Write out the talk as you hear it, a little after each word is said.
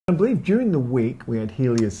I believe during the week we had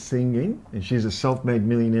Helia Singh in, and she's a self-made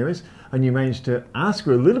millionaire, and you managed to ask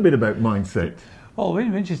her a little bit about mindset. Well,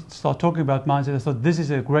 when she started talking about mindset, I thought this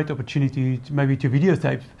is a great opportunity to maybe to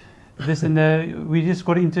videotape this, and we just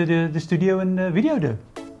got into the studio and videoed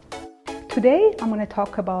it. Today I'm going to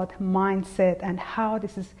talk about mindset and how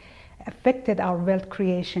this has affected our wealth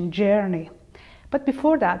creation journey. But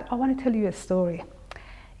before that, I want to tell you a story.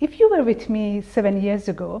 If you were with me 7 years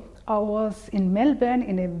ago, I was in Melbourne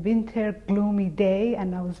in a winter gloomy day,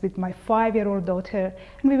 and I was with my 5-year-old daughter,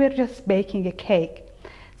 and we were just baking a cake.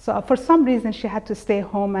 So for some reason she had to stay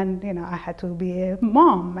home, and I had to be a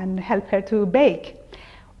mom and help her to bake.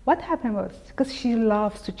 What happened was, because she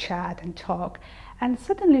loves to chat and talk, and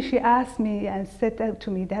suddenly she asked me and said to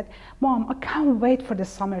me that, "Mom, I can't wait for the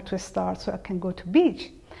summer to start so I can go to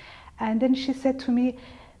beach." And then she said to me,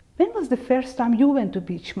 "When was the first time you went to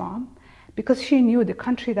beach, Mom?" Because she knew the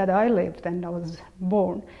country that I lived and I was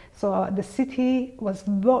born. So the city was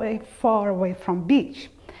very far away from beach.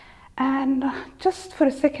 And just for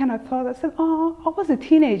a second I said, "Oh, I was a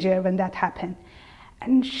teenager when that happened."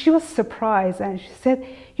 And she was surprised, and she said,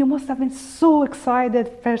 "You must have been so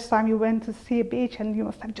excited first time you went to see a beach, and you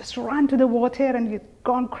must have just run to the water and you'd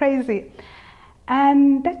gone crazy."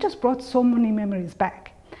 And that just brought so many memories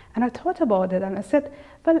back. And I thought about it and I said,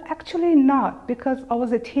 well, actually not, because I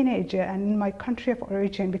was a teenager, and in my country of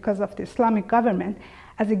origin, because of the Islamic government,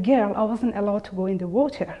 as a girl, I wasn't allowed to go in the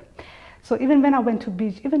water. So even when I went to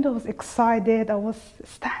beach, even though I was excited, I was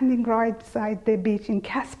standing right beside the beach in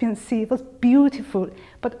Caspian Sea. It was beautiful,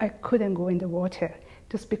 but I couldn't go in the water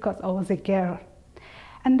just because I was a girl.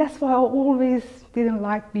 And that's why I always didn't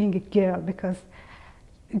like being a girl, because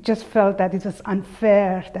it just felt that it was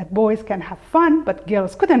unfair that boys can have fun, but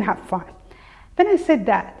girls couldn't have fun. When I said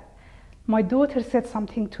that, my daughter said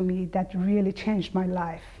something to me that really changed my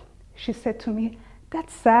life. She said to me,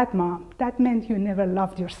 "That's sad, Mom. That meant you never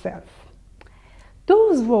loved yourself."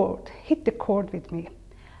 Those words hit the chord with me.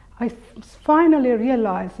 I finally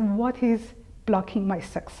realized what is blocking my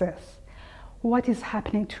success, what is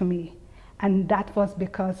happening to me. And that was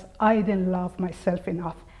because I didn't love myself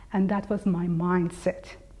enough. And that was my mindset.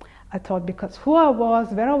 I thought because who I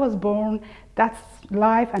was, where I was born, that's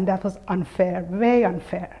life, and that was unfair, very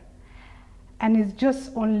unfair. And it's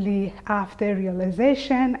just only after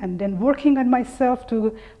realization and then working on myself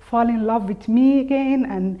to fall in love with me again,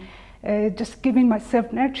 and just giving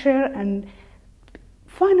myself nurture, and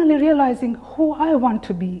finally realizing who I want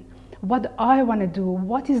to be, what I want to do,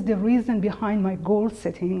 what is the reason behind my goal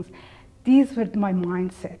settings. These were my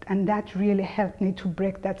mindset, and that really helped me to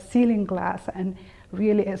break that ceiling glass and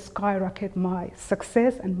really skyrocket my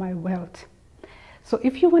success and my wealth. So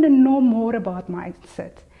if you want to know more about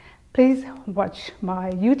mindset, please watch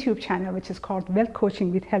my YouTube channel, which is called Wealth Coaching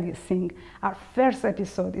with Helia Singh. Our first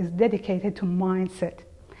episode is dedicated to mindset.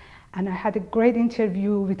 And I had a great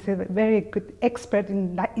interview with a very good expert,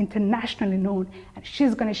 internationally known, and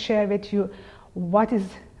she's going to share with you what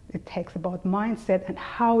it takes about mindset and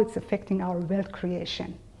how it's affecting our wealth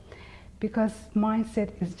creation. Because mindset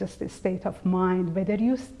is just a state of mind. Whether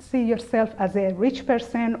you see yourself as a rich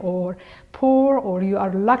person or poor, or you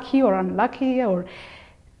are lucky or unlucky, or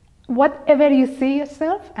whatever you see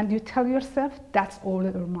yourself and you tell yourself, that's all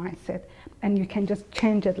your mindset. And you can just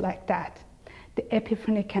change it like that. The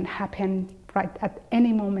epiphany can happen right at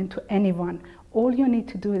any moment to anyone. All you need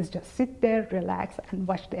to do is just sit there, relax, and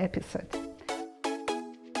watch the episode.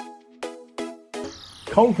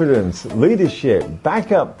 Confidence, leadership,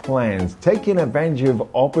 backup plans, taking advantage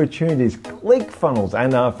of opportunities, ClickFunnels,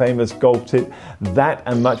 and our famous golf tip. That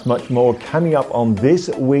and much, much more coming up on this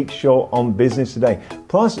week's show on Business Today.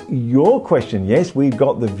 Plus your question. Yes, we've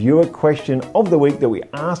got the viewer question of the week that we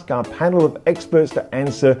ask our panel of experts to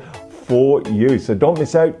answer for you. So don't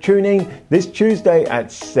miss out. Tune in this Tuesday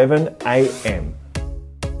at 7 a.m.